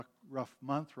rough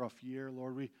month, rough year.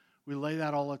 Lord, we lay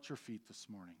that all at your feet this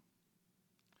morning.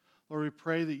 Lord, we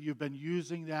pray that you've been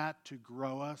using that to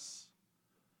grow us,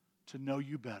 to know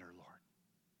you better, Lord.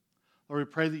 Lord,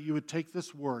 we pray that you would take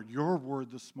this word, your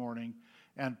word this morning,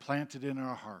 and plant it in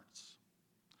our hearts.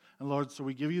 And Lord, so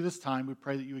we give you this time. We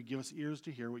pray that you would give us ears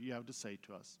to hear what you have to say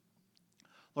to us.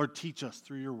 Lord, teach us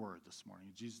through your word this morning.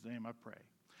 In Jesus' name I pray.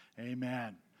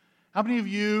 Amen. How many of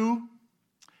you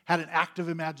had an active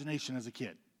imagination as a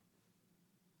kid?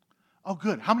 Oh,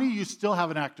 good. How many of you still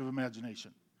have an active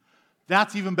imagination?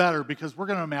 That's even better because we're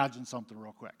going to imagine something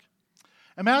real quick.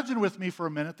 Imagine with me for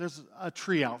a minute, there's a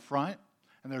tree out front,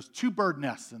 and there's 2 bird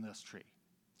nests in this tree.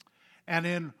 And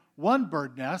in one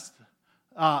bird nest,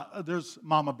 there's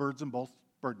mama birds in both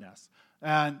bird nests.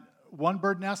 And one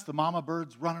bird nest, the mama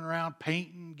bird's running around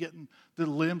painting, getting the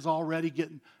limbs all ready,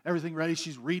 getting everything ready.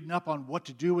 She's reading up on what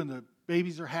to do when the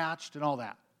babies are hatched and all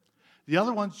that. The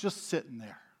other one's just sitting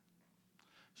there.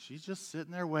 She's just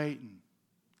sitting there waiting.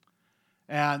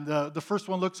 And the first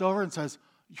one looks over and says,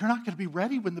 "You're not going to be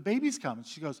ready when the babies come." And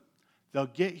she goes, "They'll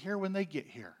get here when they get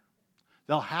here.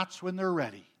 They'll hatch when they're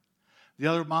ready." The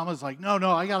other mama's like, no,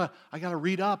 I gotta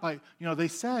read up. They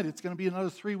said it's going to be another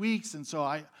 3 weeks, and so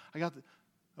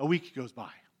a week goes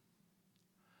by.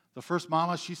 The first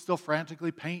mama, she's still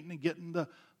frantically painting and getting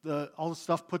all the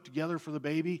stuff put together for the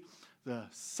baby. The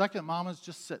second mama's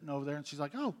just sitting over there, and she's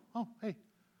like, oh, hey,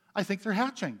 I think they're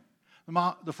hatching.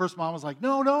 The first mama's like,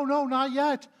 no, not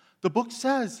yet. The book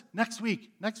says next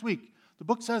week. The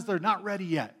book says they're not ready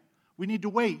yet. We need to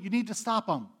wait. You need to stop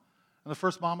them. And the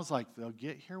first mama's like, they'll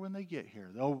get here when they get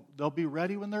here. They'll be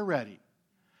ready when they're ready.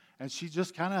 And she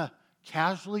just kind of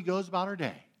casually goes about her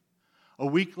day. A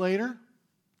week later,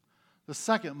 the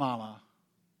second mama,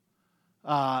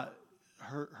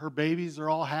 her babies are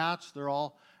all hatched. They're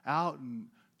all out and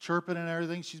chirping and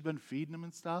everything. She's been feeding them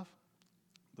and stuff.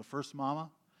 The first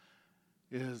mama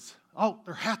is,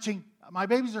 they're hatching. My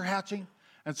babies are hatching.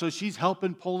 And so she's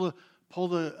helping pull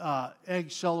the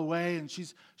egg shell away, and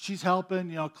she's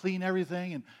helping, clean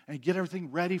everything and get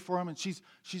everything ready for them. And she's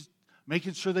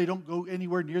making sure they don't go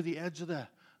anywhere near the edge of the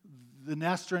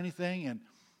nest or anything.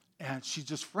 And she's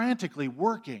just frantically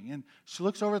working. And she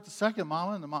looks over at the second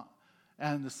mama,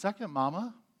 and the second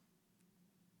mama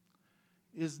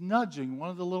is nudging one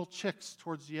of the little chicks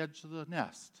towards the edge of the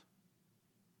nest.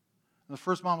 And the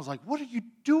first mama's like, "What are you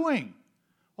doing?"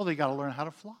 "Well, they got to learn how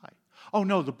to fly." "Oh,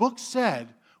 no, the book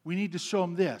said we need to show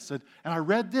them this. And I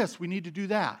read this. We need to do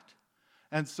that."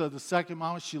 And so the second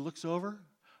mama,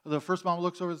 the first mama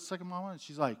looks over at the second mama, and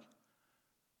she's like,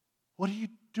 "What are you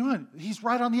doing? He's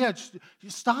right on the edge. You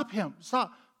stop him.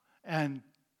 Stop." And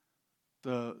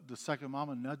the second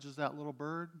mama nudges that little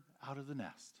bird out of the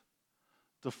nest.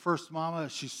 The first mama,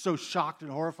 she's so shocked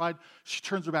and horrified, she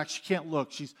turns her back. She can't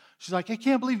look. She's like, "I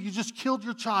can't believe you just killed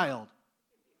your child."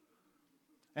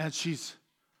 And she's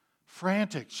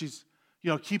frantic. She's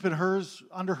keeping hers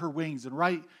under her wings and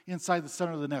right inside the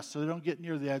center of the nest so they don't get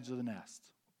near the edge of the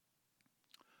nest.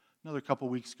 Another couple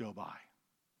weeks go by.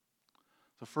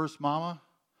 The first mama,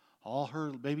 all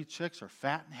her baby chicks are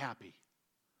fat and happy.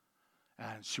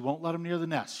 And she won't let them near the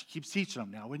nest. She keeps teaching them.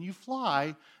 Now, when you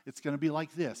fly, it's going to be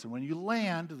like this. And when you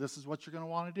land, this is what you're going to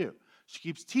want to do. She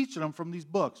keeps teaching them from these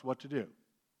books what to do.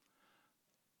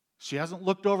 She hasn't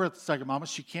looked over at the second mama.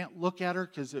 She can't look at her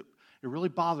because it really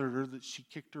bothered her that she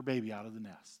kicked her baby out of the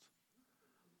nest.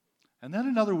 And then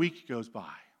another week goes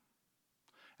by.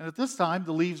 And at this time,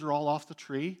 the leaves are all off the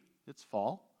tree. It's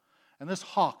fall. And this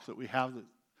hawk that we have that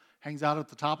hangs out at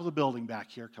the top of the building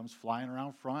back here comes flying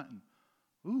around front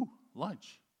and,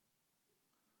 lunch.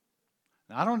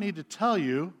 Now, I don't need to tell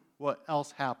you what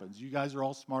else happens. You guys are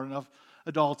all smart enough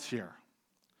adults here.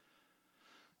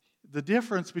 The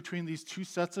difference between these 2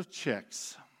 sets of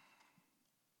chicks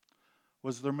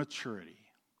was their maturity.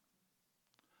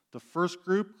 The first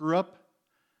group grew up,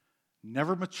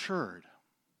 never matured.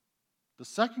 The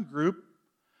second group,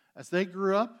 as they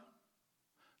grew up,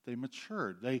 they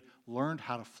matured. They learned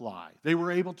how to fly. They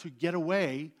were able to get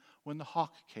away when the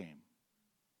hawk came.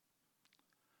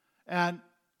 And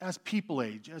as people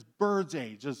age, as birds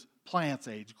age, as plants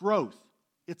age, growth,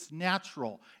 it's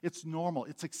natural, it's normal,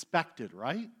 it's expected,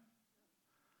 right?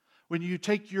 When you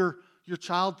take your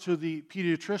child to the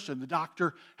pediatrician, the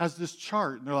doctor has this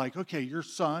chart, and they're like, okay, your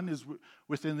son is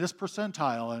within this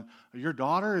percentile, and your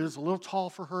daughter is a little tall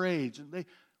for her age. And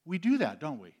we do that,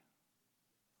 don't we?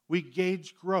 We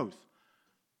gauge growth.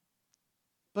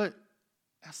 But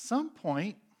at some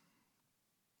point,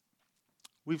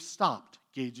 we've stopped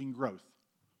gauging growth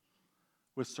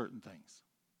with certain things.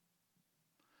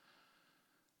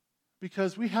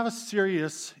 Because we have a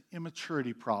serious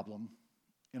immaturity problem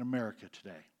in America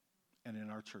today. and in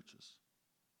our churches.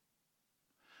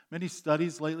 Many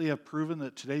studies lately have proven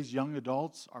that today's young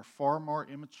adults are far more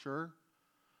immature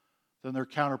than their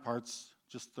counterparts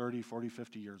just 30, 40,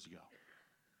 50 years ago.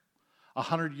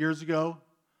 100 years ago,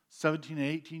 17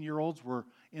 and 18-year-olds were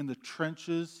in the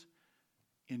trenches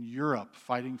in Europe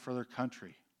fighting for their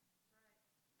country.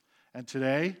 And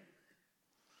today,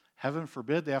 heaven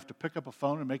forbid, they have to pick up a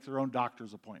phone and make their own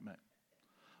doctor's appointment.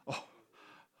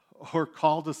 Or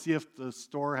call to see if the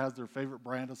store has their favorite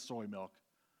brand of soy milk.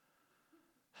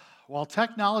 While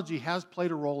technology has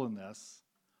played a role in this,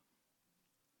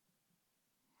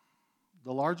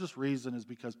 the largest reason is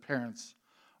because parents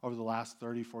over the last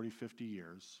 30, 40, 50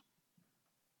 years,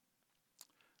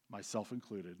 myself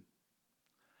included,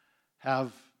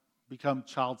 have become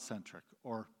child-centric,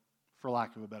 or for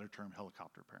lack of a better term,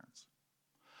 helicopter parents.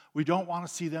 We don't want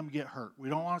to see them get hurt. We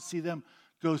don't want to see them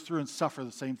go through and suffer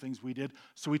the same things we did,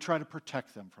 so we try to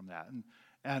protect them from that.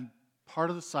 And part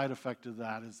of the side effect of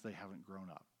that is they haven't grown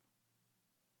up.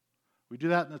 We do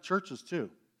that in the churches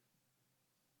too.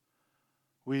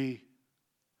 We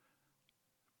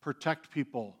protect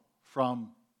people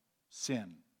from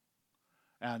sin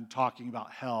and talking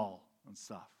about hell and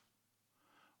stuff.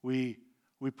 We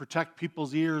protect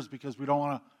people's ears because we don't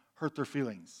want to hurt their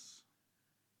feelings.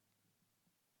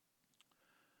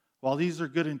 While these are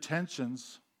good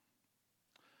intentions,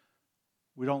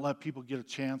 we don't let people get a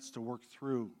chance to work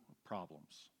through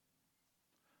problems,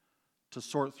 to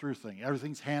sort through things.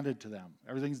 Everything's handed to them.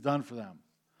 Everything's done for them.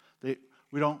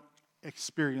 We don't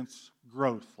experience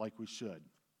growth like we should.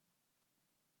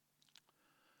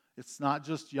 It's not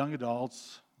just young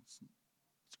adults,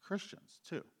 it's Christians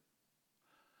too.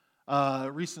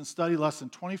 A recent study, less than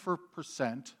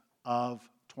 24% of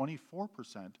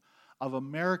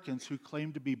Americans who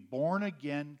claim to be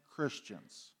born-again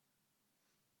Christians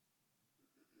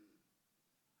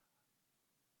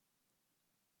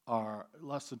are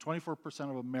less than 24%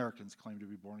 of Americans claim to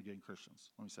be born-again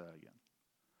Christians. Let me say that again.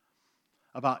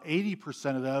 About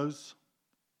 80% of those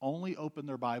only open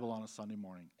their Bible on a Sunday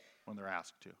morning when they're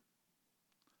asked to.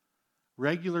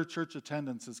 Regular church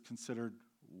attendance is considered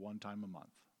one time a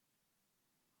month.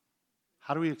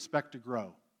 How do we expect to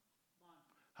grow?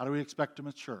 How do we expect to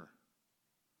mature?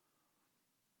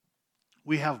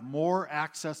 We have more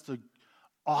access to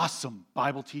awesome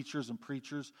Bible teachers and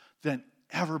preachers than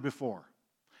ever before.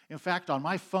 In fact, on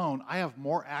my phone, I have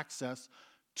more access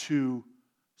to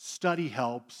study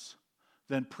helps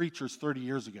than preachers 30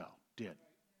 years ago did.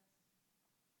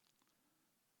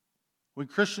 When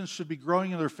Christians should be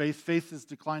growing in their faith, faith is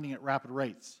declining at rapid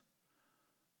rates.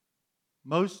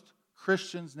 Most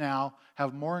Christians now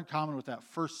have more in common with that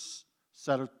first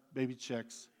set of baby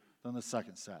chicks than the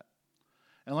second set.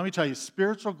 And let me tell you,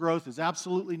 spiritual growth is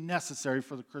absolutely necessary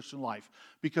for the Christian life,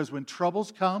 because when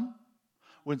troubles come,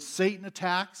 when Satan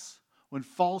attacks, when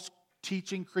false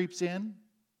teaching creeps in,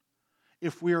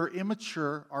 if we are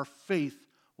immature, our faith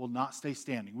will not stay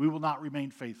standing. We will not remain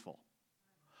faithful.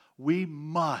 We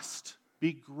must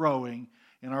be growing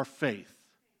in our faith.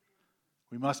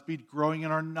 We must be growing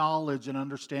in our knowledge and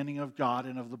understanding of God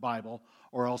and of the Bible,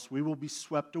 or else we will be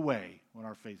swept away when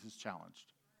our faith is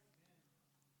challenged.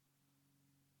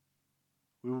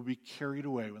 We will be carried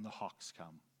away when the hawks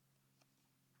come.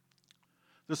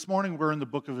 This morning we're in the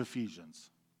book of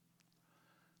Ephesians.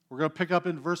 We're going to pick up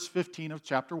in verse 15 of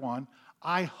chapter 1.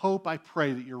 I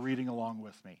pray that you're reading along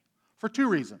with me for two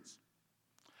reasons.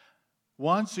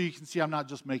 One, so you can see I'm not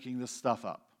just making this stuff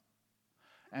up.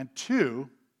 And two,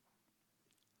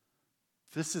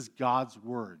 this is God's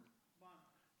word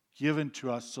given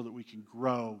to us so that we can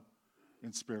grow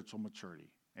in spiritual maturity.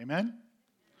 Amen?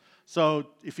 So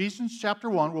Ephesians chapter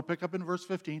 1, we'll pick up in verse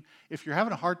 15. If you're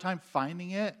having a hard time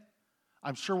finding it,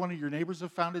 I'm sure one of your neighbors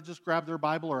have found it. Just grab their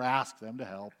Bible or ask them to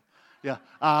help. Yeah.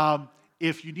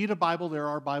 If you need a Bible, there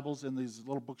are Bibles in these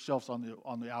little bookshelves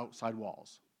on the outside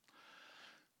walls.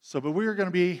 So, but we're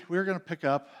going to pick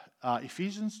up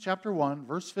Ephesians chapter 1,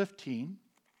 verse 15.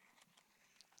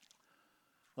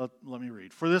 Let me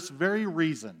read. For this very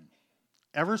reason,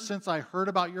 ever since I heard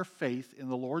about your faith in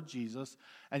the Lord Jesus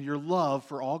and your love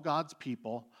for all God's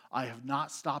people, I have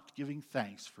not stopped giving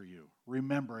thanks for you,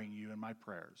 remembering you in my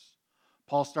prayers.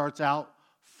 Paul starts out,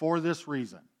 for this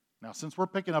reason. Now, since we're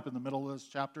picking up in the middle of this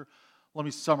chapter, let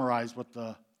me summarize what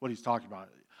he's talking about.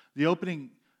 The opening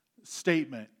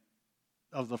statement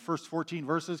of the first 14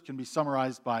 verses can be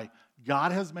summarized by,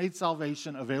 God has made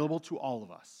salvation available to all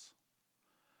of us.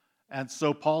 And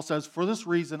so Paul says, for this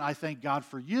reason, I thank God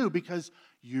for you because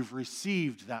you've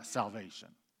received that salvation.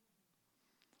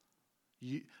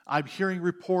 I'm hearing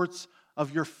reports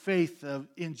of your faith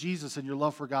in Jesus and your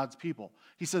love for God's people.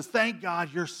 He says, thank God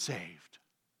you're saved.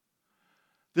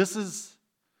 This is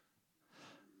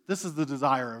the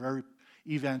desire of every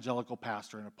evangelical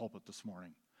pastor in a pulpit this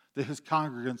morning, that his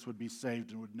congregants would be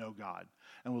saved and would know God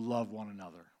and would love one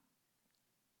another.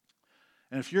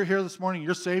 And if you're here this morning,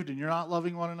 you're saved and you're not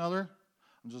loving one another,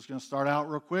 I'm just going to start out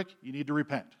real quick. You need to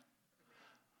repent.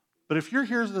 But if you're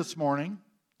here this morning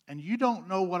and you don't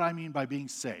know what I mean by being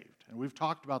saved, and we've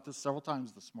talked about this several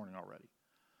times this morning already,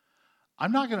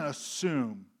 I'm not going to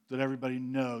assume that everybody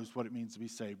knows what it means to be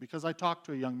saved, because I talked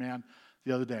to a young man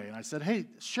the other day and I said, hey,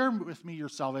 share with me your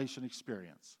salvation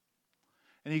experience.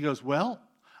 And he goes, well,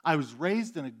 I was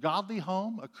raised in a godly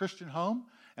home, a Christian home,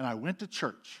 and I went to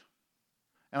church.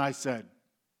 And I said,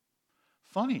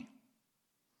 funny.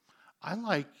 I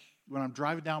like when I'm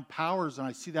driving down Powers and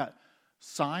I see that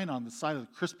sign on the side of the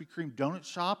Krispy Kreme donut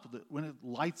shop that when it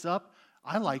lights up,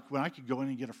 I like when I could go in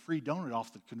and get a free donut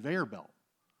off the conveyor belt.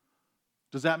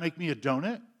 Does that make me a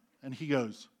donut? And he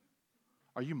goes,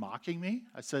 are you mocking me?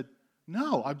 I said,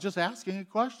 no, I'm just asking a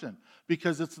question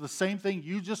because it's the same thing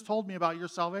you just told me about your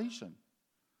salvation.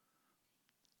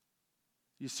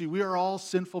 You see, we are all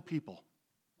sinful people.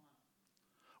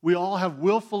 We all have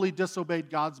willfully disobeyed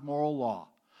God's moral law,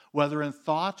 whether in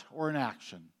thought or in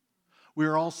action. We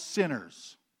are all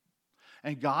sinners.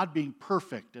 And God, being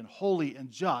perfect and holy and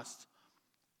just,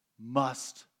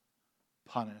 must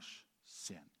punish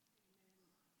sin.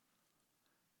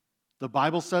 The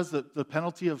Bible says that the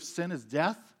penalty of sin is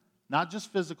death, not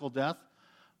just physical death,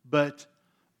 but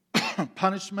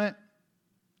punishment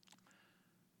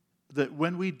that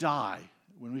when we die,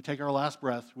 when we take our last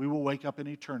breath, we will wake up in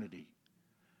eternity.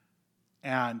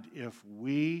 And if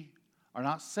we are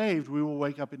not saved, we will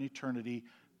wake up in eternity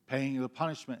paying the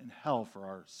punishment in hell for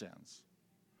our sins,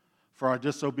 for our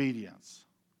disobedience.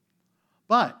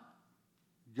 But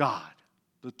God,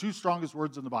 the two strongest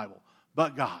words in the Bible,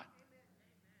 but God,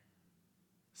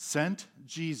 sent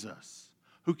Jesus,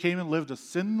 who came and lived a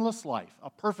sinless life, a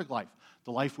perfect life,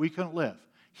 the life we couldn't live.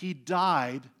 He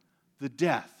died the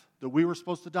death that we were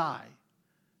supposed to die,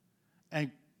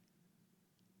 and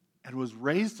was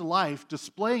raised to life,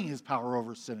 displaying his power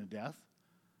over sin and death,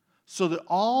 so that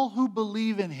all who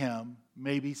believe in him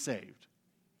may be saved.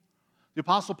 The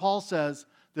Apostle Paul says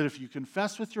that if you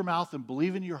confess with your mouth and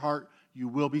believe in your heart, you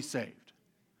will be saved.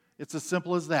 It's as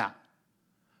simple as that.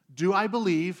 Do I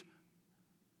believe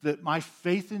that my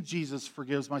faith in Jesus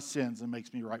forgives my sins and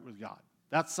makes me right with God?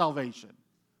 That's salvation.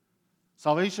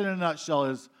 Salvation in a nutshell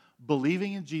is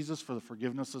believing in Jesus for the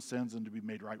forgiveness of sins and to be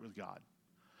made right with God.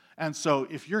 And so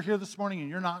if you're here this morning and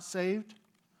you're not saved,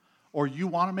 or you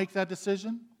want to make that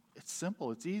decision, it's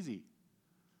simple, it's easy.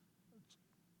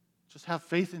 Just have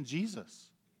faith in Jesus.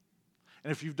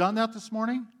 And if you've done that this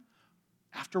morning,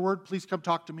 afterward, please come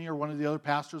talk to me or one of the other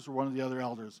pastors or one of the other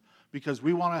elders, because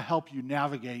we want to help you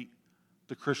navigate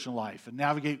the Christian life and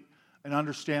navigate and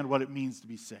understand what it means to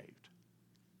be saved.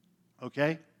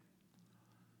 Okay?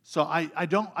 So I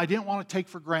didn't want to take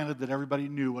for granted that everybody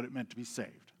knew what it meant to be saved.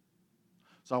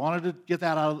 So I wanted to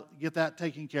get that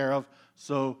taken care of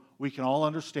so we can all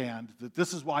understand that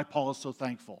this is why Paul is so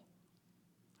thankful.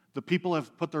 The people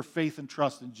have put their faith and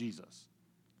trust in Jesus.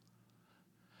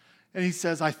 And he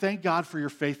says, I thank God for your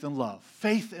faith and love.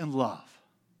 Faith and love.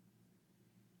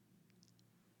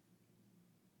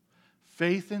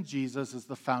 Faith in Jesus is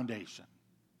the foundation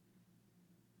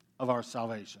of our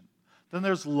salvation. Then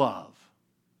there's love.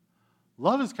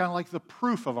 Love is kind of like the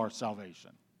proof of our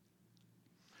salvation.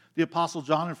 The Apostle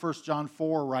John in 1 John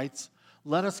 4 writes,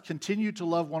 let us continue to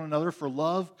love one another, for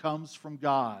love comes from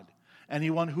God.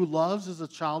 Anyone who loves is a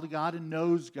child of God and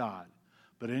knows God.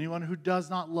 But anyone who does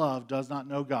not love does not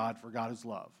know God, for God is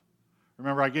love.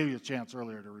 Remember, I gave you a chance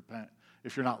earlier to repent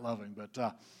if you're not loving,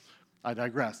 but I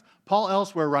digress. Paul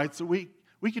elsewhere writes that we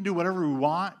can do whatever we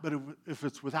want, but if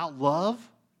it's without love,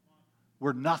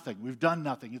 we're nothing. We've done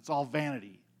nothing. It's all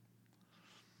vanity.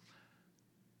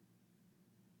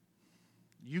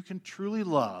 You can truly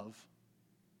love,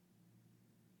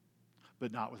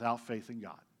 but not without faith in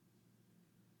God.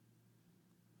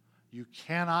 You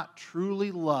cannot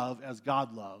truly love as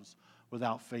God loves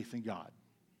without faith in God.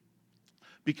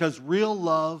 Because real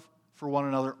love for one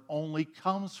another only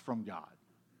comes from God.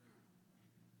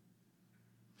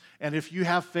 And if you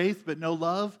have faith but no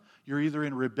love, you're either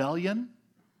in rebellion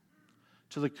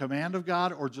to the command of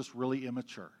God or just really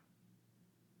immature.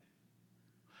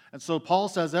 And so Paul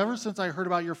says, ever since I heard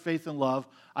about your faith and love,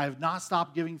 I have not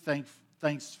stopped giving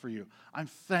thanks for you. I'm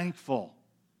thankful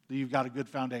that you've got a good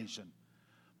foundation.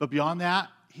 But beyond that,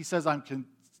 he says, I'm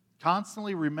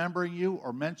constantly remembering you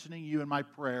or mentioning you in my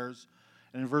prayers.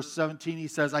 And in verse 17, he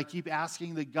says, I keep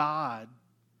asking the God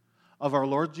of our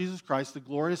Lord Jesus Christ, the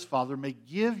glorious Father, may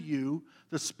give you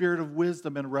the spirit of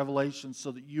wisdom and revelation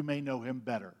so that you may know him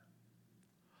better.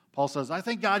 Paul says, I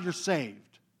thank God you're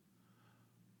saved,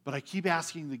 but I keep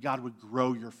asking that God would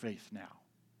grow your faith now,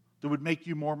 that would make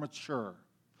you more mature,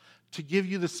 to give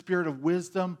you the spirit of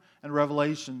wisdom and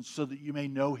revelation so that you may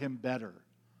know him better.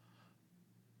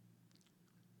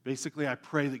 Basically, I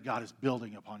pray that God is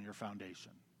building upon your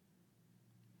foundation.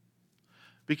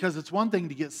 Because it's one thing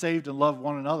to get saved and love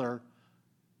one another,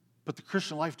 but the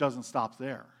Christian life doesn't stop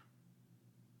there.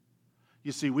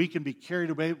 You see, we can be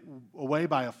carried away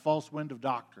by a false wind of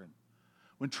doctrine.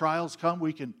 When trials come,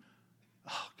 we can,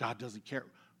 God doesn't care.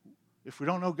 If we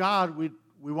don't know God, we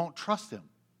won't trust him.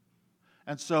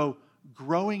 And so,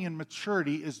 growing in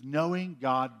maturity is knowing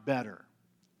God better.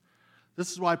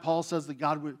 This is why Paul says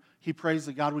that he prays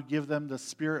that God would give them the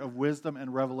spirit of wisdom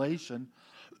and revelation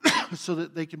so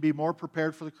that they can be more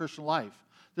prepared for the Christian life.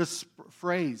 This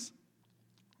phrase,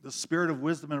 the spirit of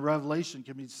wisdom and revelation,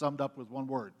 can be summed up with one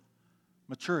word: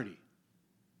 maturity.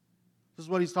 This is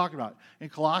what he's talking about. In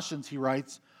Colossians, he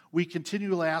writes, we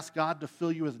continually ask God to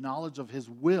fill you with knowledge of his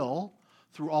will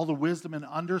through all the wisdom and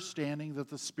understanding that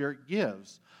the Spirit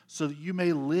gives, so that you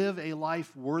may live a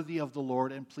life worthy of the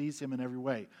Lord and please him in every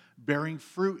way, bearing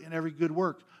fruit in every good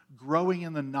work, growing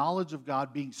in the knowledge of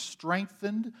God, being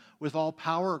strengthened with all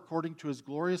power according to his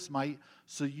glorious might,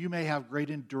 so you may have great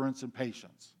endurance and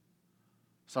patience.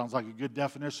 Sounds like a good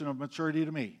definition of maturity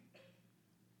to me.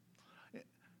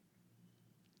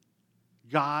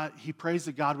 He prays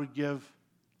that God would give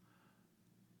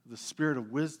the spirit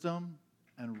of wisdom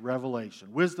and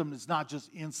revelation. Wisdom is not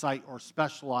just insight or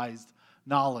specialized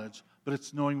knowledge, but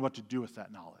it's knowing what to do with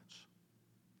that knowledge.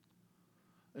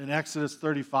 In Exodus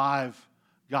 35,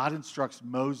 God instructs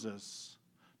Moses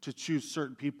to choose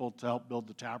certain people to help build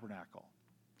the tabernacle.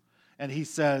 And he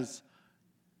says,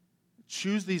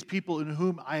 choose these people in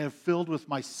whom I have filled with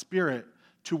my spirit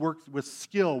to work with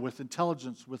skill, with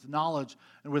intelligence, with knowledge,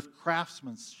 and with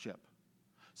craftsmanship.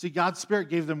 See, God's Spirit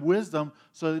gave them wisdom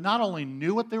so they not only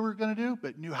knew what they were going to do,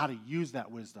 but knew how to use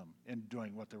that wisdom in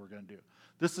doing what they were going to do.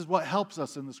 This is what helps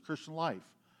us in this Christian life.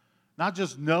 Not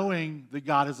just knowing that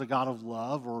God is a God of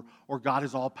love or God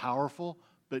is all-powerful,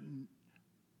 but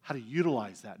how to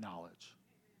utilize that knowledge.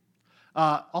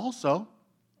 Also,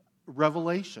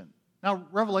 revelation. Now,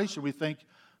 revelation, we think,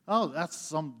 oh, that's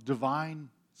some divine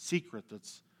secret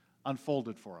that's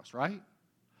unfolded for us, right?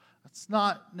 That's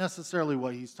not necessarily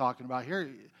what he's talking about here.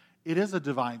 It is a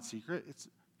divine secret. It's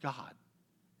God,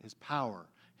 his power,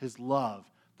 his love,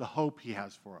 the hope he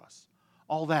has for us.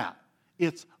 All that.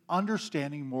 It's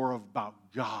understanding more about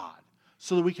God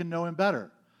so that we can know him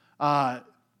better.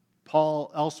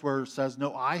 Paul elsewhere says,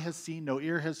 no eye has seen, no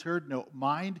ear has heard, no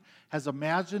mind has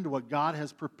imagined what God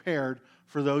has prepared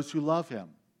for those who love him.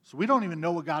 So we don't even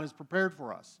know what God has prepared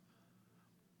for us.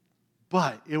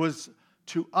 But it was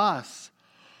to us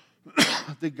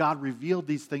that God revealed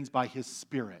these things by his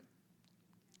Spirit.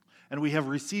 And we have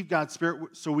received God's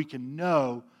Spirit so we can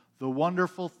know the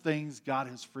wonderful things God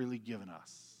has freely given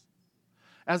us.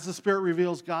 As the Spirit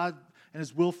reveals God and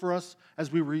his will for us,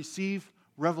 as we receive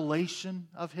revelation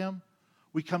of him,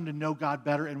 we come to know God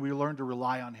better and we learn to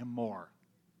rely on him more.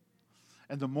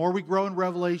 And the more we grow in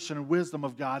revelation and wisdom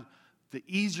of God, the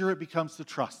easier it becomes to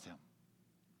trust him.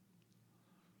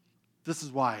 This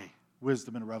is why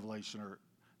wisdom and revelation are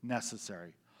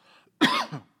necessary.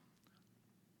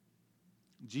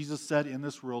 Jesus said, in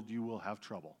this world you will have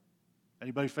trouble.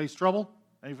 Anybody face trouble?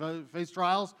 Anybody face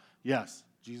trials? Yes,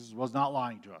 Jesus was not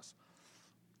lying to us.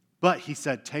 But he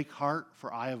said, take heart,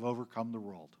 for I have overcome the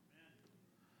world.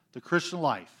 The Christian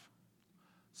life.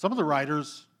 Some of the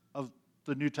writers of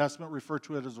the New Testament refer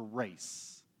to it as a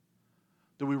race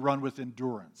that we run with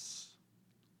endurance.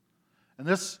 And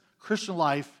this Christian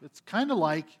life, it's kind of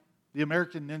like the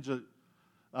American Ninja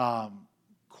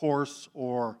course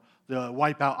or the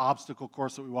Wipeout obstacle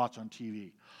course that we watch on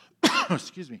TV.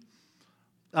 Excuse me.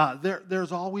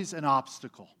 There's always an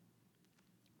obstacle.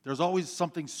 There's always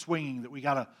something swinging that we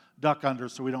got to duck under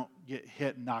so we don't get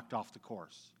hit and knocked off the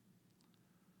course.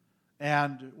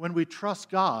 And when we trust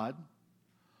God,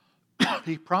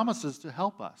 he promises to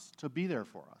help us, to be there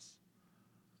for us.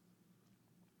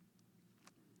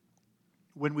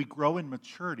 When we grow in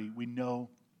maturity, we know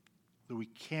that we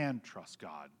can trust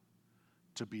God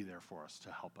to be there for us,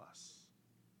 to help us.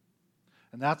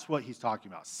 And that's what he's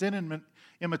talking about. Sin and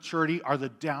immaturity are the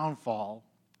downfall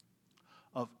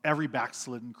of every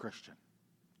backslidden Christian.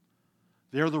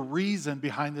 They're the reason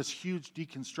behind this huge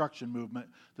deconstruction movement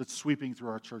that's sweeping through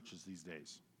our churches these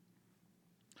days,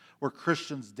 where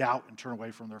Christians doubt and turn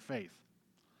away from their faith.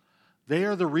 They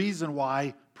are the reason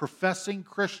why professing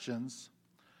Christians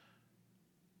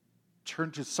turn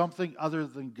to something other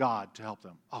than God to help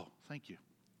them. Oh, thank you.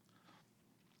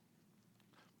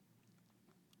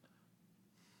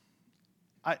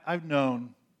 I've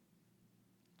known,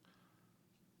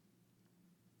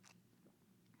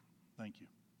 thank you,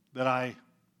 that I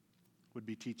would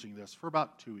be teaching this for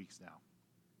about 2 weeks now.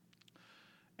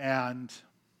 And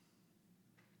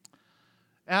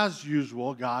as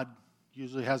usual, God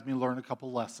usually has me learn a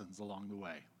couple lessons along the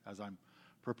way as I'm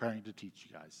preparing to teach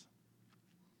you guys.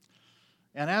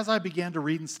 And as I began to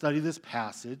read and study this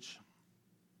passage,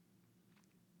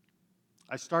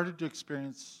 I started to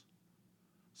experience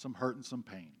some hurt and some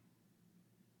pain.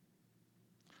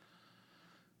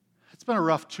 It's been a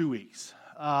rough 2 weeks.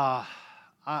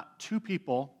 Two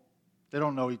people, they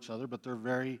don't know each other, but they're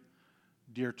very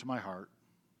dear to my heart.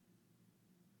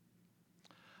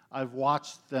 I've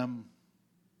watched them,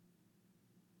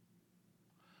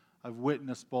 I've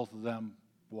witnessed both of them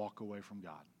walk away from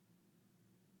God.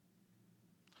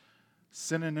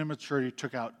 Sin and immaturity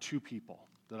took out two people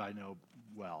that I know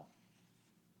well.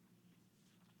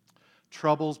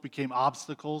 Troubles became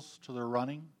obstacles to their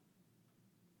running.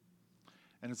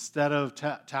 And instead of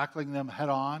tackling them head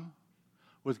on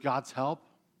with God's help,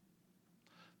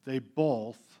 they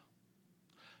both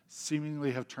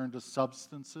seemingly have turned to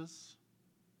substances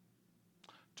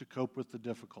to cope with the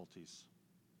difficulties.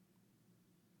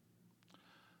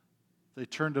 They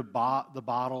turn to the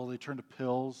bottle, they turn to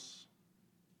pills,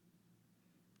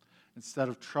 instead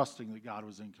of trusting that God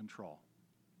was in control.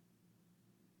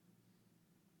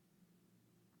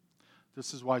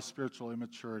 This is why spiritual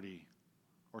maturity,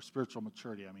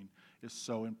 is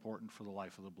so important for the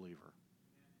life of the believer.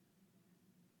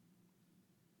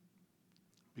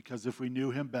 Because if we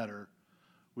knew him better,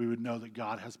 we would know that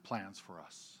God has plans for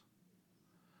us.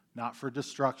 Not for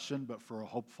destruction, but for a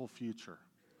hopeful future.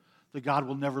 That God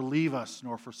will never leave us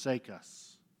nor forsake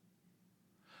us.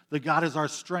 That God is our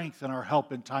strength and our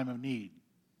help in time of need.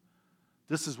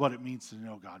 This is what it means to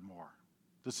know God more.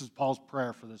 This is Paul's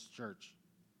prayer for this church.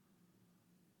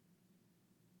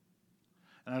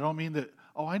 And I don't mean that,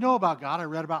 I know about God. I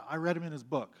read him in his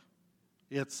book.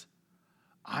 It's,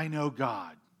 I know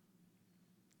God.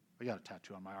 I got a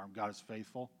tattoo on my arm. God is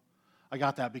faithful. I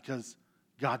got that because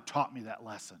God taught me that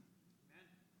lesson.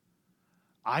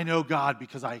 I know God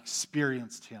because I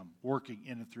experienced him working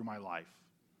in and through my life.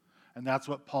 And that's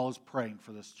what Paul is praying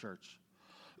for this church.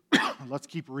 Let's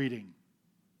keep reading.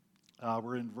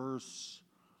 We're in verse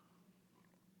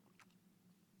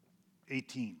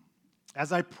 18.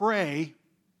 As I pray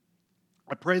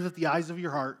that the eyes of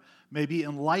your heart may be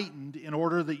enlightened in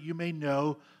order that you may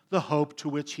know the hope to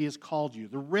which he has called you,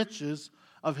 the riches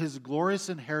of his glorious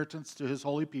inheritance to his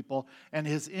holy people, and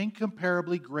his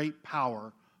incomparably great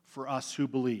power for us who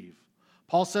believe.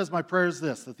 Paul says, my prayer is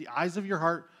this, that the eyes of your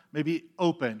heart may be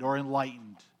opened or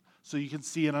enlightened so you can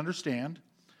see and understand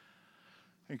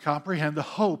and comprehend the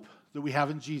hope that we have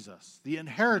in Jesus, the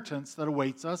inheritance that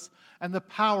awaits us, and the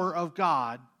power of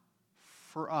God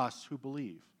for us who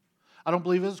believe. I don't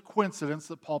believe it's a coincidence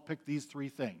that Paul picked these three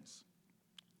things.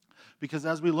 Because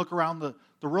as we look around the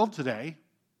world today,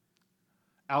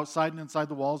 outside and inside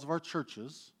the walls of our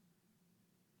churches,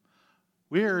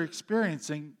 we are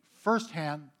experiencing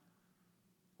firsthand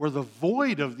where the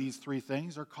void of these three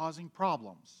things are causing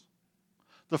problems.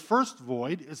 The first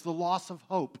void is the loss of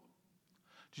hope.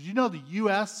 Did you know the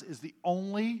U.S. is the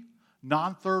only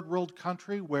non-third world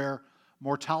country where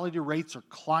mortality rates are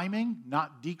climbing,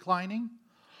 not declining,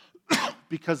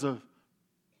 because of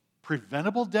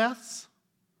preventable deaths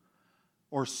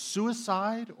or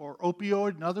suicide or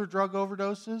opioid and other drug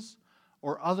overdoses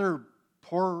or other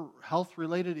poor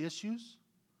health-related issues?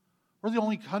 We're the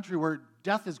only country where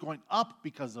death is going up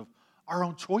because of our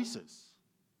own choices.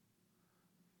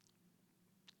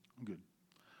 Good.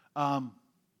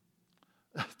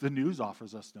 The news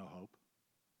offers us no hope.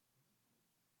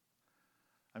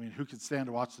 I mean, who can stand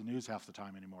to watch the news half the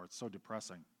time anymore? It's so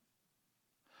depressing.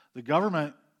 The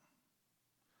government,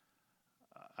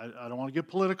 I don't want to get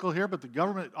political here, but the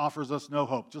government offers us no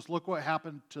hope. Just look what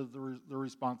happened to the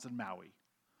response in Maui.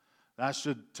 That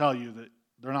should tell you that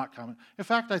they're not coming. In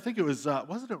fact, I think it was,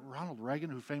 wasn't it Ronald Reagan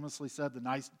who famously said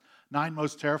the nine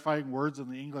most terrifying words in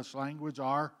the English language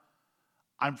are,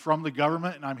 I'm from the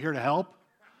government and I'm here to help?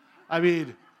 I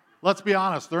mean, let's be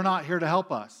honest, they're not here to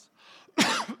help us.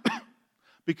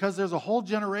 Because there's a whole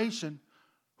generation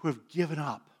who have given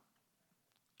up.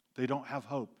 They don't have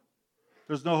hope.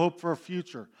 There's no hope for a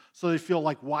future. So they feel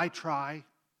like, why try?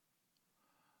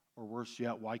 Or worse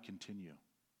yet, why continue?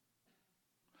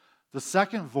 The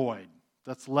second void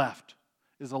that's left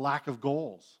is a lack of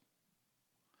goals.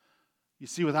 You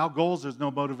see, without goals, there's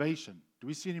no motivation. Do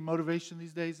we see any motivation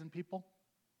these days in people?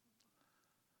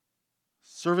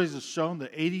 Surveys have shown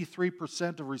that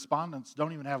 83% of respondents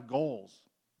don't even have goals.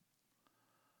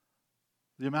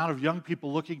 The amount of young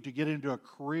people looking to get into a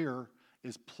career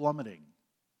is plummeting.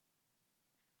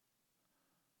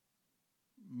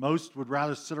 Most would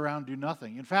rather sit around and do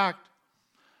nothing. In fact,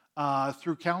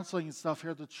 through counseling and stuff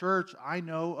here at the church, I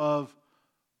know of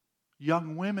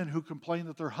young women who complain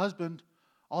that their husband,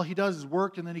 all he does is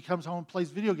work and then he comes home and plays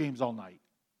video games all night.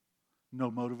 No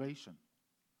motivation.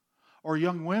 Or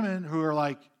young women who are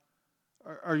like,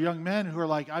 or young men who are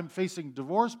like, I'm facing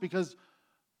divorce because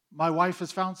my wife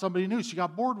has found somebody new. She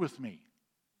got bored with me.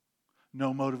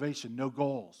 No motivation, no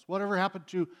goals. Whatever happened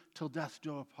to till death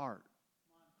do apart?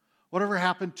 Whatever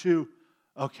happened to,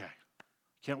 okay,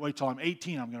 can't wait till I'm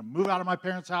 18. I'm going to move out of my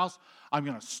parents' house. I'm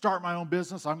going to start my own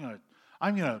business. I'm going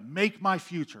to make my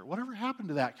future. Whatever happened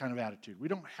to that kind of attitude? We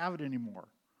don't have it anymore.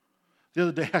 The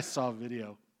other day I saw a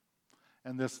video,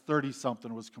 and this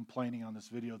 30-something was complaining on this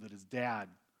video that his dad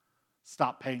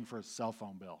stopped paying for his cell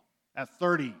phone bill at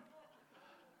 30.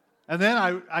 And then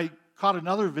I caught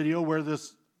another video where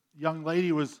this young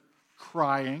lady was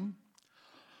crying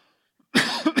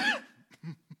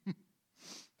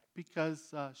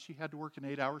because she had to work an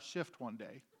 8-hour shift one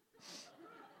day.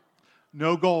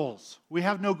 No goals. We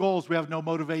have no goals. We have no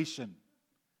motivation.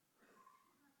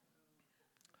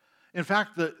 In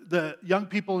fact, the young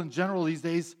people in general these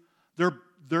days,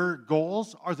 their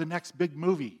goals are the next big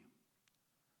movie,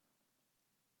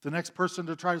 the next person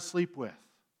to try to sleep with,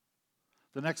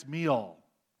 the next meal.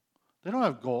 They don't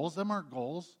have goals. Them aren't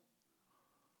goals.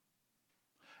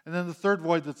 And then the third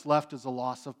void that's left is a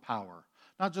loss of power.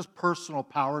 Not just personal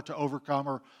power to overcome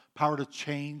or power to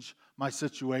change my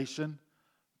situation,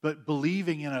 but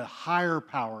believing in a higher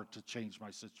power to change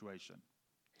my situation.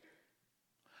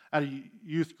 At a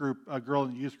youth group, a girl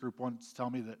in the youth group once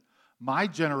told me that my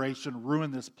generation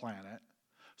ruined this planet,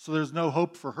 so there's no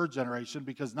hope for her generation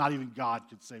because not even God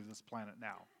could save this planet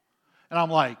now. And I'm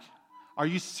like, are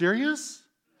you serious?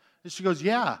 And she goes,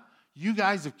 yeah, you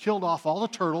guys have killed off all the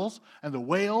turtles and the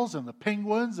whales and the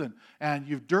penguins and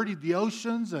you've dirtied the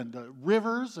oceans and the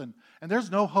rivers and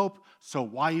there's no hope, so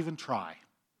why even try?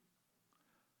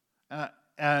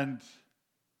 And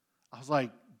I was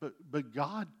like, but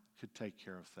God could take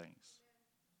care of things.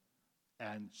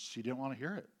 And she didn't want to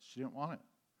hear it. She didn't want it.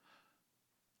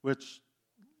 Which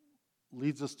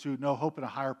leads us to no hope in a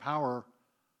higher power,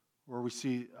 where we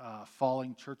see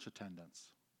falling church attendance.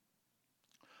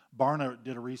 Barna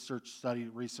did a research study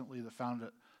recently that found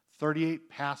that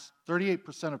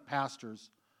 38% of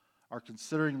pastors are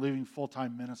considering leaving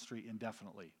full-time ministry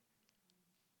indefinitely,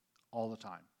 all the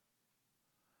time.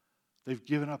 They've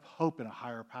given up hope in a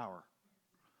higher power.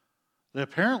 They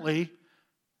apparently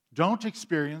don't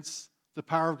experience the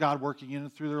power of God working in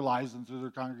and through their lives and through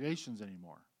their congregations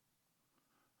anymore.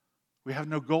 We have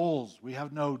no goals. We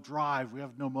have no drive. We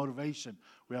have no motivation.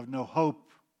 We have no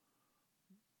hope.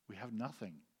 We have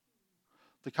nothing.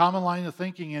 The common line of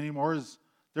thinking anymore is,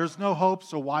 there's no hope,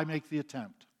 so why make the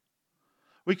attempt?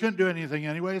 We couldn't do anything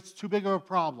anyway. It's too big of a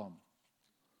problem.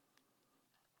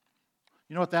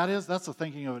 You know what that is? That's the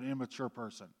thinking of an immature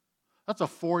person. That's a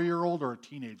 4-year-old or a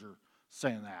teenager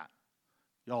saying that.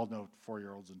 Y'all know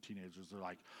 4-year-olds and teenagers. They're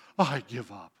like, oh, I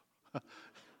give up.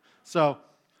 So,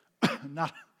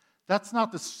 that's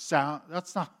not the sound.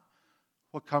 That's not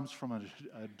what comes from an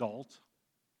adult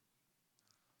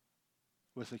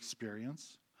with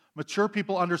experience. Mature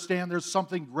people understand there's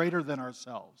something greater than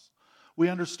ourselves. We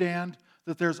understand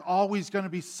that there's always going to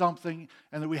be something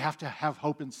and that we have to have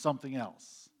hope in something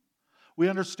else. We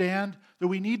understand that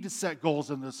we need to set goals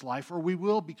in this life or we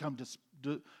will become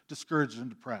discouraged and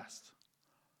depressed.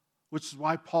 Which is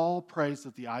why Paul prays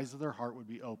that the eyes of their heart would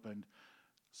be opened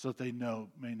so that they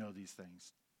may know these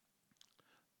things.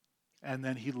 And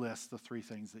then he lists the 3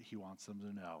 things that he wants them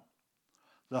to know.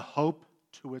 The hope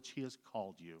to which he has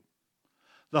called you.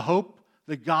 The hope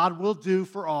that God will do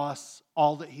for us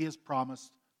all that he has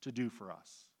promised to do for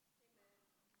us.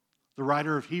 The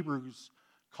writer of Hebrews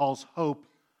calls hope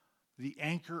the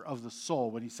anchor of the soul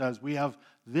when he says, we have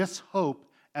this hope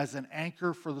as an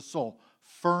anchor for the soul,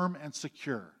 firm and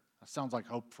secure. That sounds like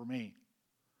hope for me.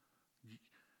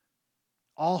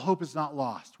 All hope is not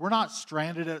lost. We're not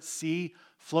stranded at sea,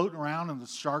 floating around and the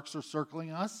sharks are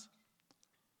circling us.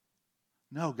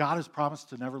 No, God has promised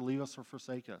to never leave us or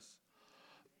forsake us.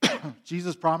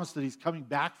 Jesus promised that he's coming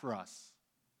back for us.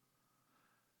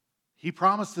 He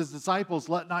promised his disciples,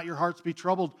 let not your hearts be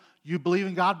troubled. You believe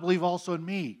in God, believe also in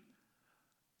me.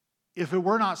 If it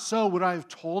were not so, would I have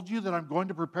told you that I'm going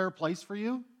to prepare a place for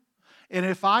you? And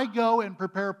if I go and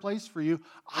prepare a place for you,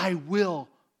 I will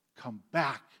come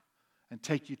back and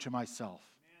take you to myself.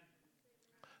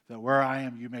 that where I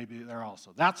am, you may be there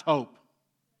also. That's hope.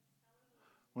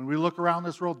 When we look around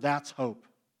this world, that's hope.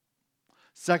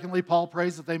 Secondly, Paul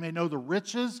prays that they may know the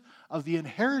riches of the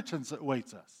inheritance that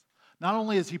awaits us. Not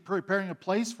only is he preparing a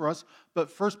place for us, but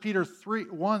 1 Peter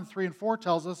 1, 3, and 4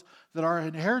 tells us that our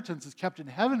inheritance is kept in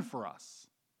heaven for us.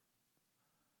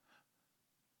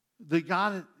 That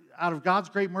God, out of God's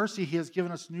great mercy, he has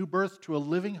given us new birth to a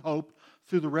living hope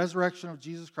through the resurrection of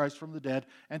Jesus Christ from the dead,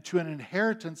 and to an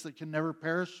inheritance that can never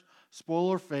perish, spoil,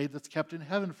 or fade, that's kept in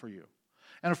heaven for you.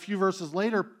 And a few verses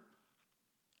later,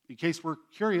 in case we're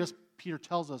curious, Peter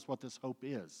tells us what this hope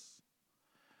is.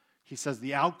 He says,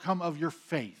 the outcome of your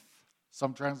faith,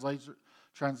 some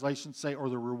translations say, or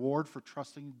the reward for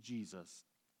trusting in Jesus,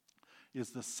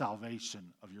 is the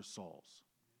salvation of your souls.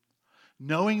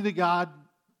 Knowing that God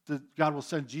will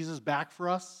send Jesus back for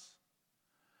us,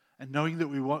 and knowing that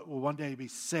we will one day be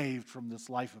saved from this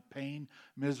life of pain,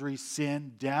 misery,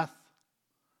 sin, death,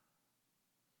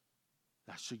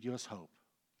 that should give us hope.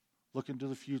 Look into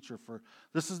the future. For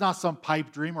this is not some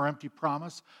pipe dream or empty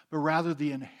promise, but rather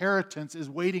the inheritance is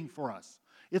waiting for us.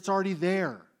 It's already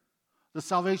there. The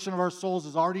salvation of our souls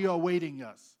is already awaiting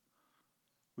us.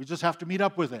 We just have to meet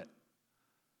up with it.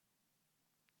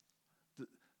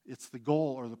 It's the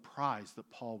goal or the prize that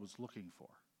Paul was looking for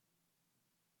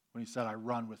when he said, I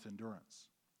run with endurance.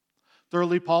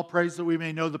 Thirdly, Paul prays that we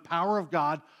may know the power of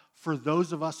God for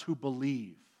those of us who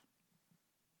believe.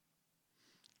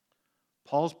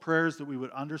 Paul's prayer is that we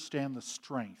would understand the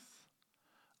strength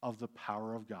of the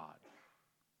power of God.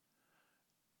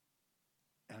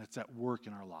 And it's at work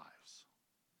in our lives.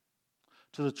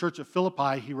 To the church at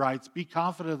Philippi, he writes, be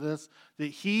confident of this, that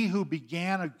he who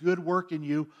began a good work in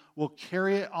you will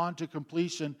carry it on to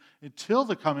completion until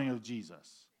the coming of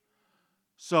Jesus.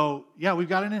 So, yeah, we've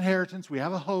got an inheritance, we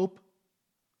have a hope,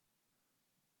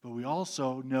 but we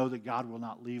also know that God will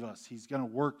not leave us. He's going to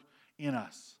work in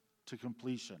us to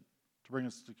completion, to bring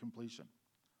us to completion.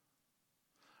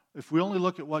 If we only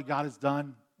look at what God has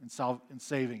done in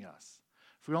saving us,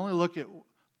 if we only look at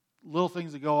little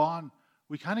things that go on,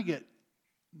 we kind of get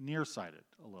nearsighted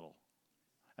a little.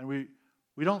 And we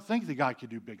don't think that God could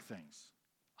do big things.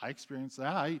 I experienced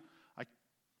that. I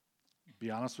be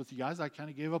honest with you guys, I kind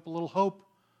of gave up a little hope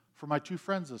for my two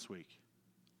friends this week.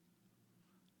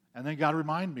 And then God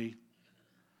reminded me,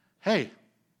 hey,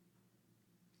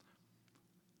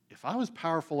 if I was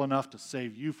powerful enough to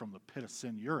save you from the pit of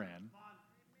sin you're in,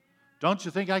 don't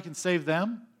you think I can save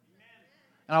them?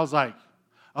 And I was like,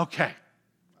 okay,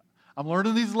 I'm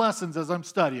learning these lessons as I'm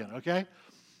studying, okay?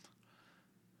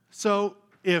 So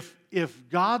if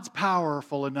God's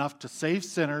powerful enough to save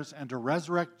sinners and to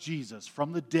resurrect Jesus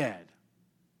from the dead,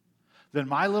 then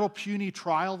my little puny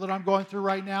trial that I'm going through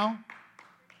right now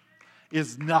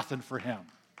is nothing for him.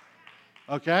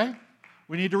 Okay?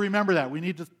 We need to remember that.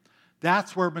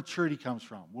 That's where maturity comes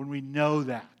from, when we know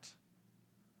that.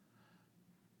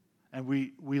 And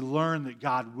we learn that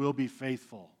God will be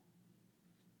faithful.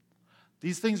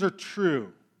 These things are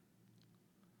true.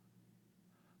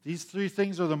 These three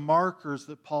things are the markers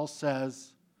that Paul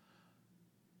says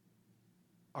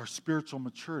are spiritual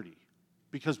maturity,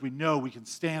 because we know we can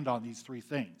stand on these three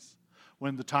things.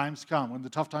 When the times come, when the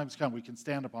tough times come, we can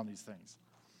stand upon these things.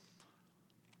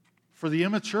 For the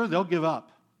immature, they'll give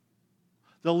up.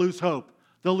 They'll lose hope.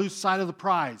 They'll lose sight of the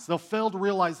prize. They'll fail to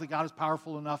realize that God is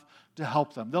powerful enough to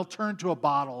help them. They'll turn to a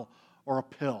bottle or a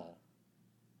pill.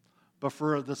 But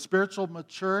for the spiritual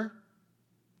mature,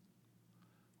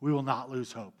 we will not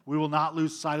lose hope. We will not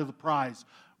lose sight of the prize.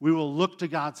 We will look to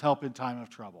God's help in time of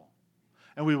trouble.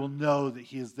 And we will know that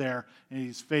he is there and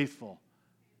he's faithful.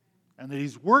 And that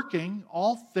he's working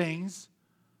all things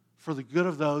for the good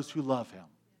of those who love him.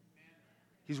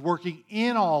 He's working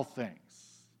in all things.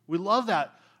 We love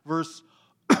that verse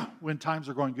when times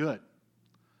are going good.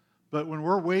 But when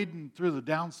we're wading through the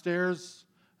downstairs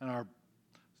and our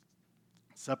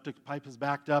septic pipe is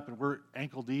backed up and we're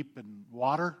ankle deep in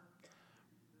water,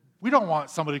 we don't want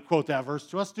somebody to quote that verse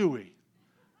to us, do we?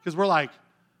 Because we're like,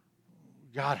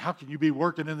 God, how can you be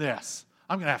working in this?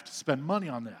 I'm going to have to spend money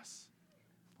on this.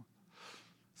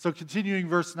 So continuing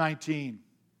verse 19,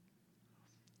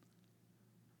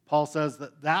 Paul says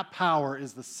that power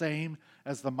is the same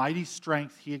as the mighty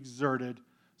strength he exerted.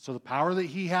 So the power that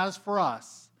he has for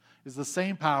us is the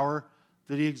same power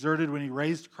that he exerted when he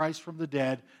raised Christ from the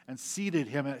dead and seated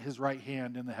him at his right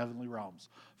hand in the heavenly realms.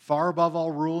 Far above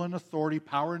all rule and authority,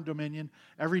 power and dominion,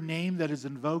 every name that is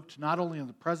invoked not only in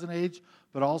the present age,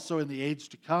 but also in the age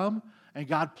to come. And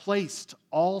God placed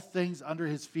all things under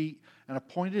his feet and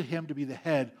appointed him to be the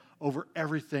head over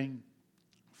everything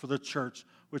for the church,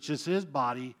 which is his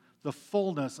body, the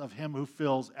fullness of him who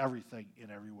fills everything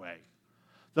in every way.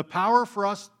 The power for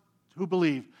us who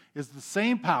believe is the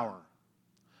same power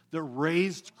that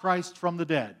raised Christ from the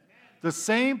dead. The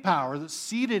same power that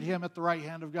seated him at the right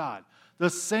hand of God. The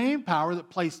same power that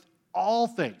placed all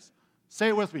things, say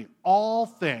it with me, all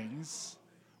things,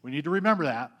 we need to remember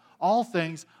that, all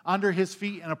things under his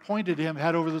feet and appointed him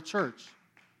head over the church.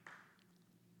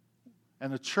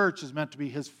 And the church is meant to be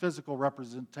his physical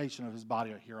representation of his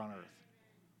body here on earth.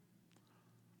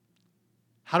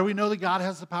 How do we know that God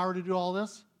has the power to do all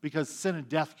this? Because sin and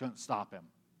death couldn't stop him.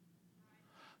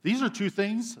 These are two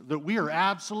things that we are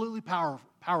absolutely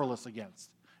powerless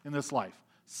against in this life.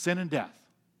 Sin and death.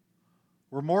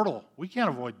 We're mortal. We can't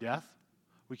avoid death.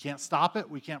 We can't stop it.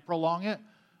 We can't prolong it.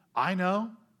 I know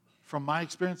from my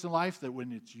experience in life that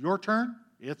when it's your turn,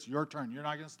 it's your turn. You're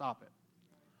not going to stop it.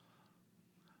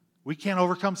 We can't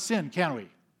overcome sin, can we?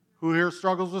 Who here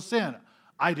struggles with sin?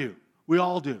 I do. We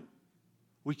all do.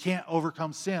 We can't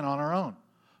overcome sin on our own.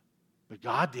 But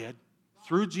God did.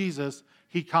 Through Jesus,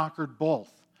 he conquered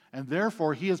both. And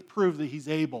therefore, he has proved that he's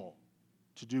able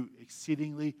to do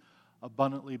exceedingly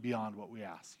abundantly beyond what we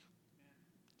ask.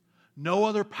 No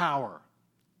other power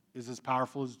is as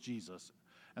powerful as Jesus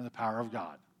and the power of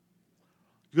God.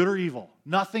 Good or evil,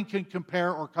 nothing can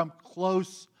compare or come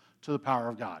close to the power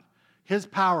of God. His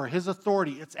power, his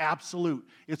authority, it's absolute.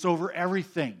 It's over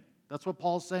everything. That's what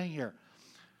Paul's saying here.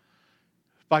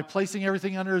 By placing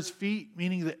everything under his feet,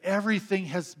 meaning that everything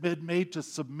has been made to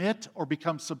submit or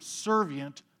become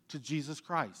subservient to Jesus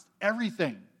Christ.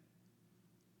 Everything.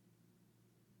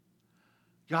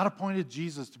 God appointed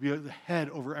Jesus to be the head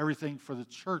over everything for the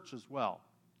church as well.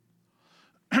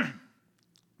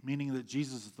 Meaning that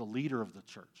Jesus is the leader of the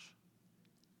church.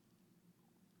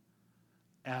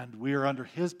 And we are under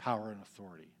his power and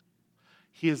authority.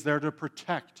 He is there to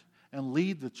protect and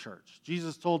lead the church.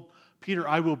 Jesus told Peter,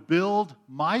 I will build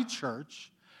my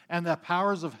church, and the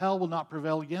powers of hell will not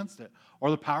prevail against it,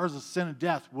 or the powers of sin and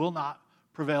death will not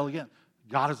prevail against.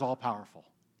 God is all powerful.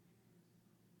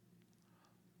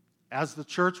 As the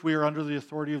church, we are under the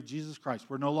authority of Jesus Christ.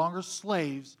 We're no longer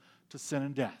slaves to sin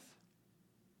and death,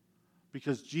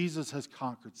 because Jesus has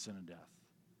conquered sin and death.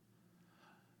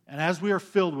 And as we are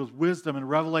filled with wisdom and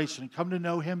revelation and come to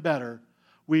know him better,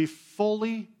 we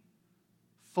fully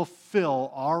fulfill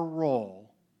our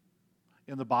role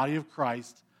in the body of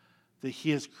Christ that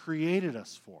he has created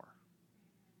us for.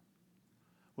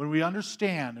 When we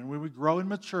understand and when we grow in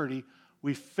maturity,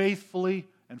 we faithfully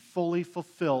and fully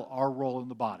fulfill our role in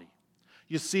the body.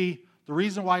 You see, the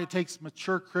reason why it takes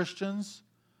mature Christians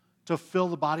to fill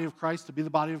the body of Christ, to be the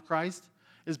body of Christ,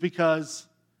 is because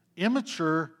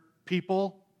immature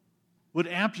people would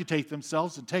amputate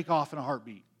themselves and take off in a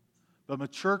heartbeat. But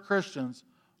mature Christians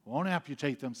won't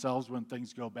amputate themselves when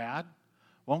things go bad,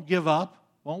 won't give up,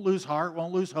 won't lose heart,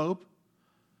 won't lose hope,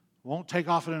 won't take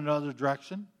off in another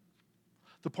direction.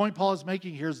 The point Paul is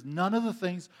making here is none of the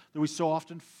things that we so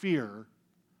often fear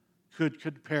could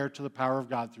compare to the power of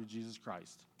God through Jesus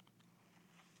Christ.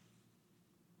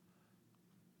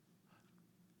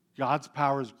 God's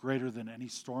power is greater than any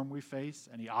storm we face,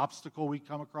 any obstacle we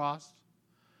come across,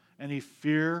 any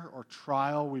fear or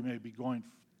trial we may be going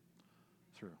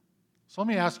through. So let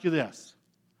me ask you this.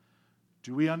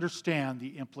 Do we understand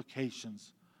the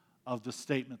implications of the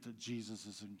statement that Jesus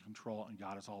is in control and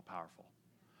God is all-powerful?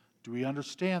 Do we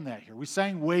understand that here? We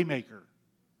sang Waymaker.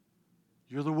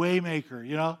 You're the Waymaker,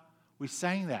 you know? We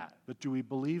sang that, but do we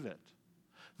believe it?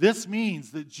 This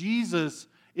means that Jesus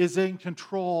is in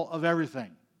control of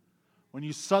everything. When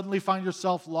you suddenly find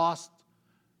yourself lost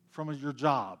from your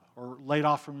job or laid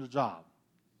off from your job,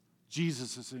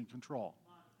 Jesus is in control.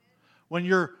 When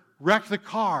you're wrecked the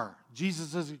car,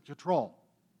 Jesus is in control.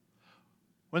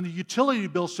 When the utility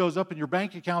bill shows up and your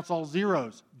bank account's all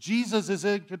zeros, Jesus is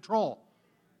in control.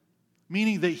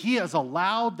 Meaning that he has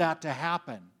allowed that to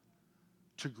happen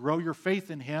to grow your faith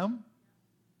in him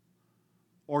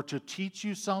or to teach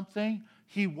you something.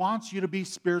 He wants you to be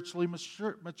spiritually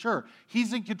mature.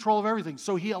 He's in control of everything.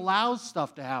 So he allows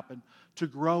stuff to happen to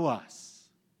grow us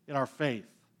in our faith.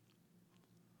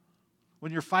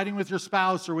 When you're fighting with your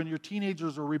spouse or when your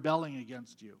teenagers are rebelling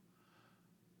against you,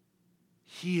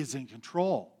 he is in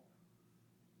control.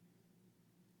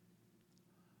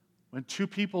 When two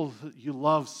people that you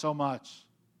love so much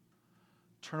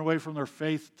turn away from their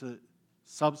faith to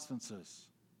substances,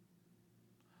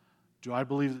 do I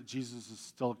believe that Jesus is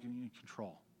still in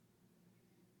control?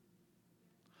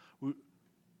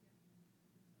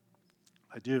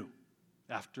 I do.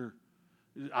 After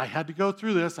I had to go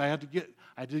through this, I had to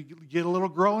get a little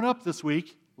growing up this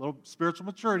week, a little spiritual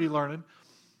maturity learning,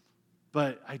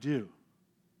 but I do.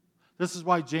 This is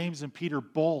why James and Peter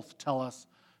both tell us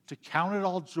to count it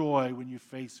all joy when you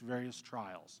face various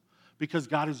trials, because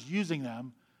God is using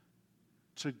them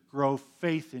to grow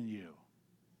faith in you.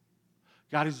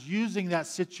 God is using that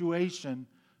situation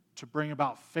to bring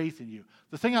about faith in you.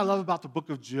 The thing I love about the book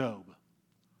of Job,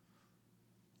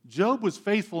 Job was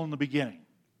faithful in the beginning.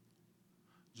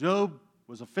 Job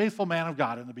was a faithful man of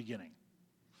God in the beginning.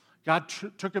 God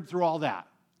took him through all that.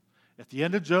 At the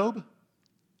end of Job,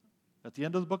 at the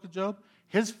end of the book of Job,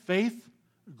 his faith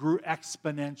grew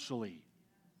exponentially.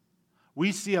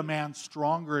 We see a man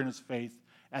stronger in his faith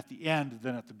at the end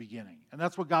than at the beginning. And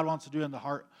that's what God wants to do in the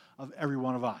heart of every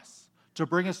one of us, to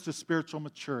bring us to spiritual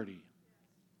maturity.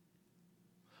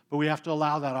 But we have to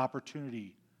allow that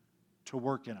opportunity to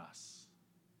work in us,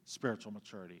 spiritual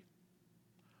maturity.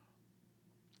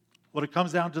 What it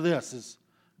comes down to this is,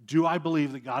 do I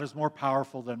believe that God is more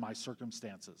powerful than my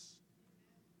circumstances?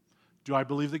 Do I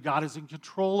believe that God is in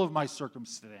control of my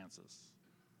circumstances?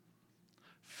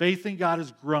 Faith in God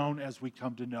has grown as we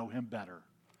come to know Him better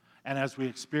and as we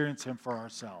experience Him for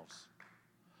ourselves.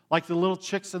 Like the little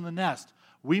chicks in the nest,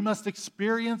 we must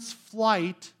experience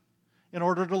flight in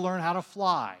order to learn how to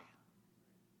fly.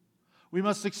 We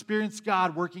must experience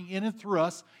God working in and through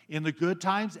us in the good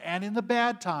times and in the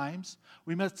bad times.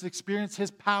 We must experience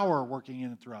His power working in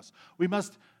and through us. We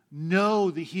must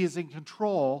know that He is in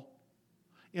control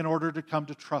in order to come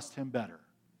to trust Him better.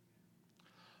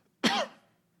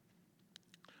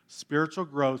 Spiritual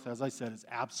growth, as I said, is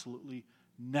absolutely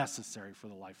necessary for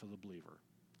the life of the believer.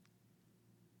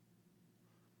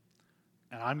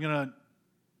 And I'm going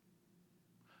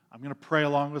to pray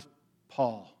along with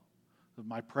Paul.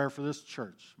 My prayer for this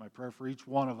church, my prayer for each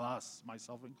one of us,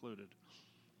 myself included.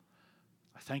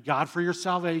 I thank God for your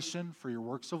salvation, for your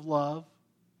works of love.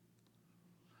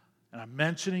 And I'm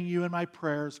mentioning you in my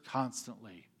prayers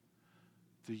constantly,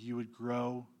 that you would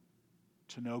grow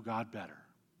to know God better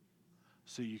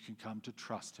so you can come to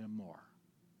trust Him more.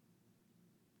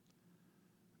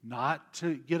 Not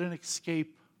to get an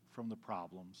escape from the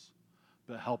problems,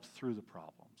 but help through the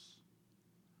problems.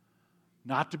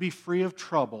 Not to be free of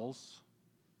troubles,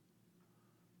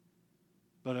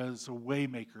 but as a way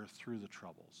maker through the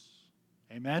troubles.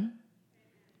 Amen?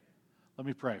 Let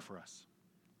me pray for us.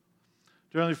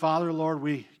 Dear Heavenly Father, Lord,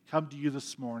 we come to you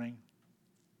this morning.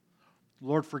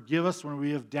 Lord, forgive us when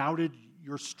we have doubted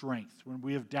your strength, when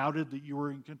we have doubted that you were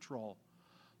in control.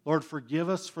 Lord, forgive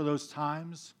us for those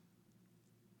times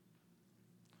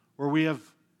where we have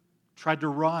tried to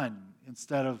run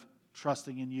instead of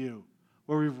trusting in you,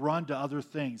 where we've run to other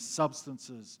things,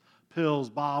 substances, pills,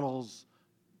 bottles,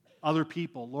 other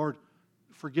people. Lord,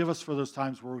 forgive us for those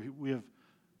times where we have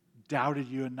doubted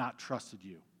you and not trusted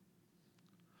you.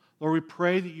 Lord, we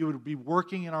pray that you would be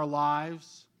working in our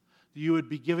lives, that you would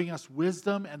be giving us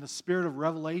wisdom and the spirit of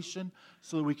revelation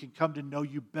so that we can come to know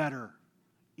you better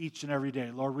each and every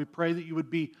day. Lord, we pray that you would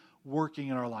be working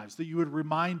in our lives, that you would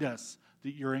remind us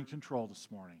that you're in control this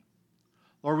morning.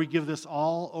 Lord, we give this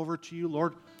all over to you.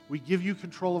 Lord, we give you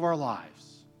control of our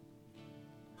lives.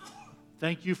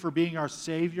 Thank you for being our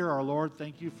Savior, our Lord.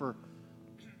 Thank you for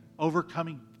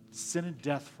overcoming sin and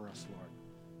death for us, Lord.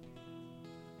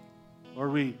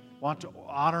 Lord, we want to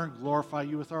honor and glorify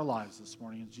you with our lives this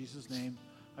morning. In Jesus' name,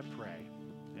 I pray.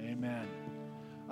 Amen.